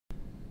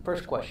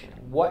First question,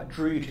 what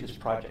drew you to this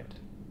project?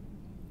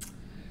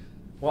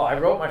 Well, I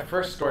wrote my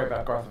first story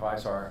about Garth of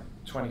Izar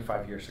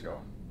 25 years ago.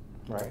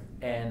 Right.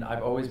 And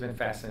I've always been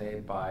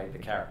fascinated by the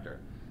character.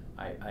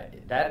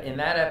 In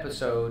that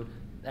episode,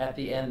 at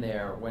the end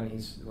there,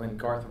 when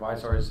Garth of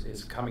Izar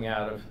is coming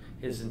out of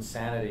his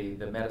insanity,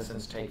 the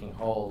medicine's taking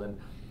hold, and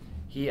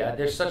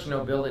there's such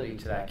nobility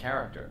to that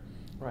character.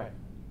 Right.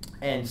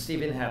 And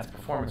Steve Inhat's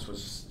performance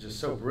was just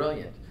so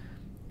brilliant.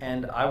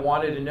 And I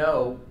wanted to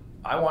know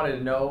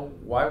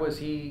why was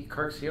he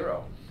Kirk's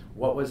hero?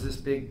 What was this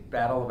big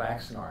battle of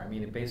Axanar? I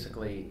mean, it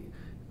basically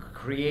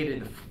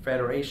created the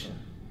Federation,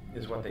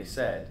 is what they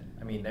said.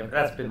 I mean,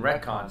 that's been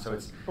retconned, so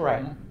it's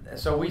right.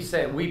 So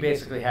we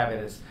basically have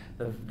it as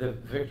the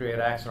victory at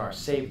Axanar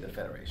saved the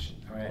Federation.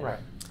 Right. Right.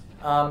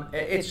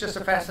 It's just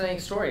a fascinating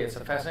story. It's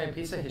a fascinating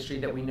piece of history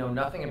that we know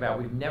nothing about.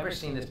 We've never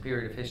seen this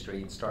period of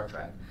history in Star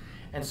Trek,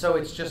 and so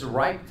it's just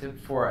ripe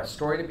for a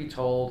story to be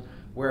told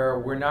where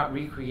we're not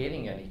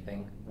recreating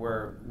anything.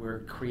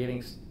 We're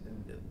creating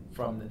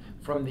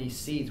from these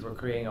seeds. We're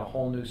creating a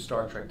whole new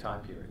Star Trek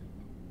time period.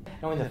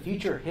 Now, in the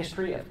future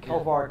history of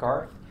Kelvar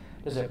Garth,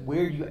 does it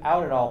weird you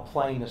out at all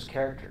playing those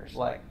characters?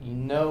 Like, you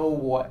know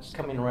what's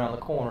coming around the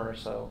corner,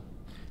 so...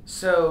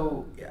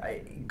 So,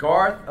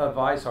 Garth of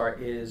Izar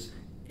is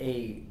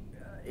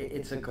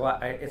it's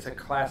a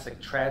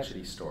classic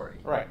tragedy story.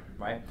 Right.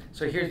 Right?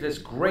 So here's this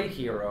great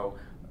hero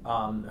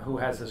who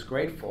has this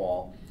great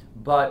fall,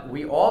 but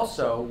we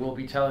also will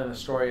be telling the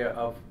story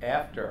of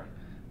after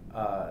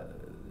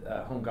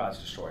whom Gods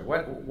Destroy.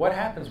 What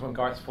happens when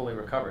Garth's fully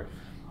recovered?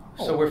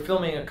 So we're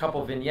filming a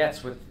couple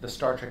vignettes with the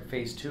Star Trek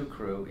Phase 2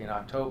 crew in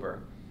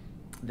October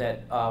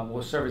that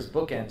will serve as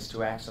bookends to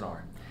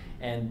Axanar,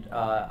 and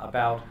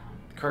about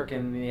Kirk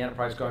and the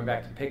Enterprise going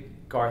back to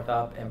pick Garth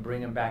up and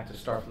bring him back to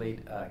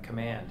Starfleet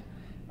Command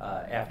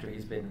after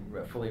he's been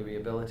fully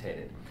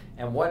rehabilitated.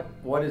 And what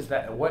is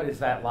that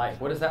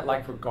like? What is that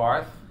like for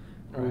Garth,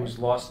 who's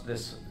lost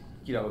this?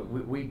 You know,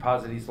 we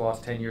posit he's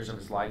lost 10 years of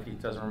his life. He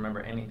doesn't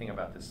remember anything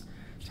about this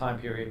time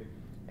period.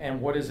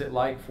 And what is it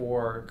like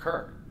for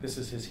Kirk? This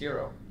is his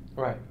hero.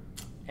 Right.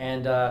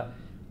 And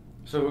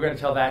so we're going to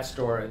tell that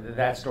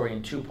story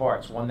in two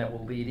parts. One that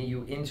will lead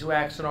you into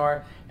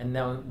Axanar, and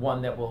then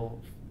one that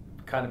will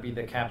kind of be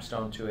the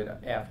capstone to it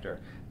after.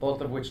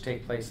 Both of which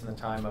take place in the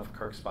time of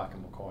Kirk, Spock,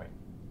 and McCoy.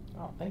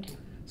 Oh, thank you.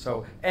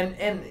 So,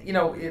 and you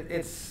know, it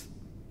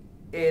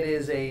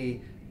is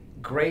a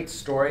great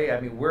story. I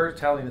mean, we're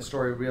telling the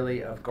story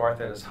really of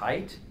Garth at his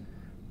height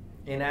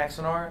in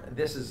Axanar.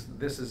 This is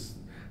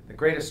the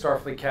greatest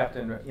Starfleet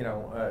captain, you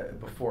know,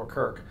 before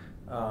Kirk.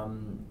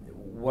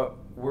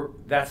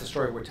 That's the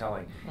story we're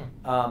telling.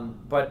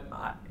 But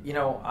you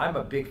know, I'm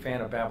a big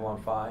fan of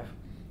Babylon 5,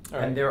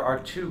 and there are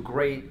two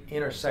great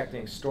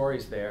intersecting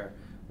stories there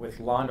with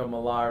Londo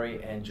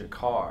Mollari and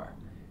Jakar,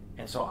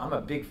 and so I'm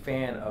a big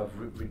fan of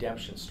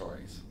redemption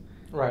stories.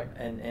 Right.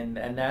 And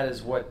that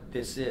is what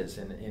this is,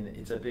 and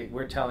it's a big.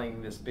 We're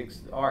telling this big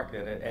arc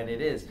and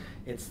it's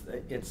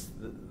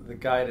the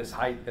guy at his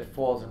height that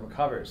falls and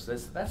recovers.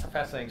 That's a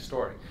fascinating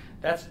story.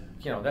 That's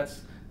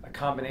a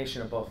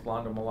combination of both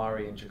Londo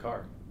Mollari and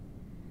Jakar.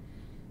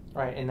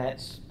 Right, and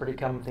that's a pretty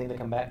common thing to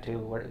come back to,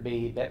 whether it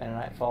be Batman and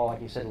Nightfall,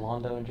 like you said,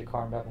 Londo and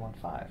Jakar and Babylon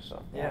 5.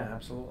 So yeah,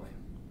 absolutely.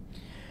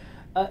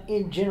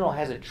 In general,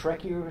 has a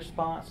Trekkie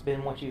response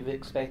been what you've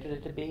expected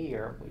it to be,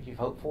 or what you've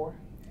hoped for?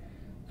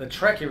 The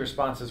Trekkie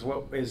response is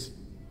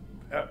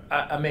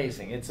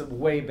amazing. It's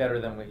way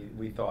better than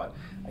we thought.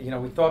 You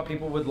know, we thought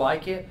people would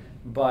like it,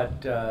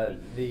 but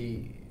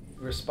the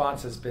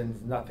response has been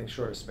nothing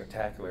short of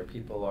spectacular.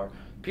 People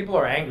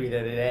are angry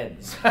that it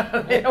ends.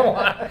 They don't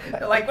want.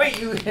 They're like, wait,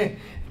 you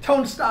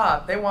don't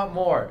stop. They want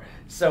more.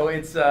 So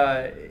it's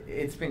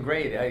been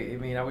great. I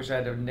mean, I wish I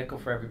had a nickel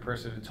for every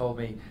person who told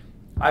me,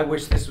 I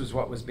wish this was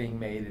what was being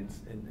made,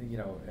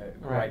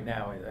 right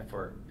now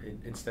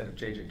instead of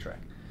JJ Trek.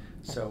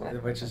 So,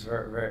 which is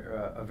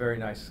a very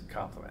nice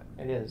compliment.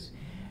 It is.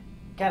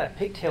 Kind of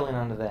pigtailing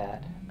onto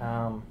that.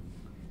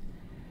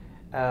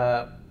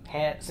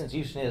 Since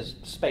Houston is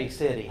Space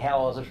City,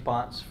 how has the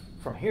response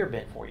from here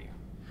been for you?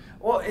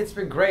 Well, it's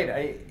been great.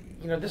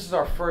 This is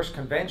our first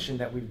convention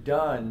that we've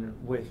done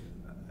with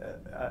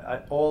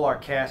all our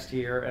cast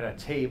here at a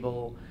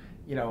table,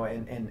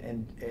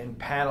 and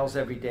panels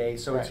every day.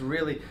 So It's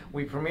really,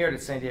 we premiered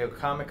at San Diego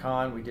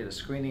Comic-Con. We did a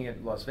screening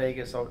at Las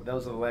Vegas. So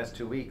those are the last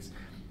 2 weeks.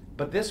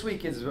 But this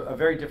week is a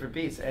very different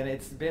beast, and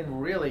it's been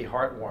really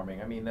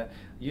heartwarming. I mean, the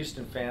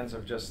Houston fans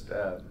have just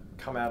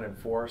come out in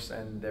force,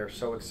 and they're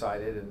so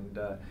excited, and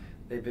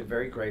they've been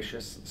very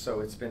gracious. So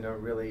it's been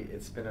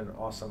an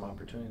awesome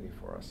opportunity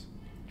for us.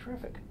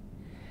 Terrific.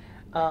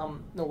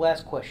 The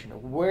last question: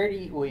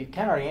 we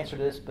kind of already answered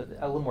this, but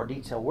a little more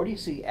detail. Where do you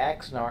see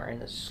Axanar in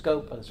the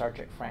scope of the Star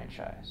Trek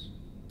franchise?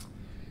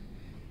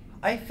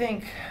 I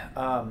think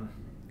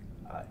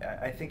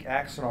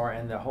Axanar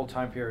and the whole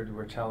time period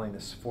we're telling,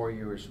 this 4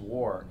 years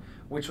war,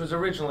 which was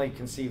originally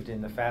conceived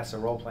in the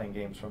FASA role-playing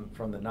games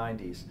from the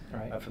 90s,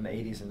 from the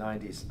 80s and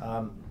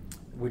 90s,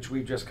 which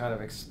we've just kind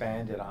of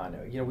expanded on.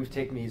 We've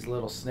taken these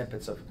little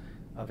snippets of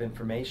of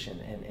information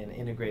and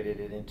integrated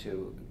it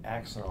into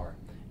Axanar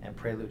and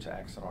Prelude to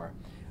Axanar.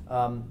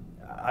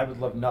 I would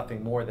love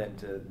nothing more than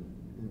to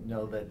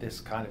know that this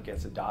kind of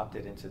gets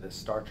adopted into the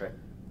Star Trek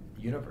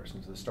universe,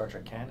 into the Star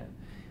Trek canon.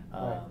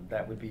 Right.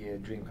 That would be a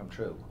dream come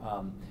true.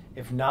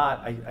 If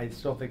not, I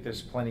still think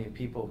there's plenty of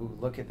people who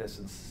look at this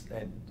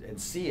and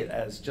see it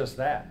as just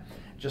that,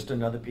 just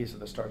another piece of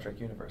the Star Trek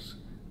universe.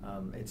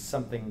 It's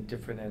something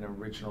different and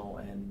original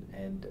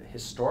and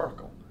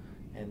historical,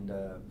 and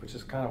which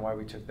is kind of why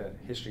we took the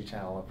History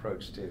Channel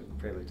approach to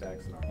Prelude to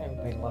Axanar.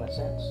 It made a lot of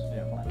sense.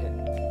 Yeah. I like it.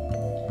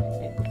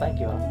 Hey, well, thank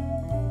you, Alan.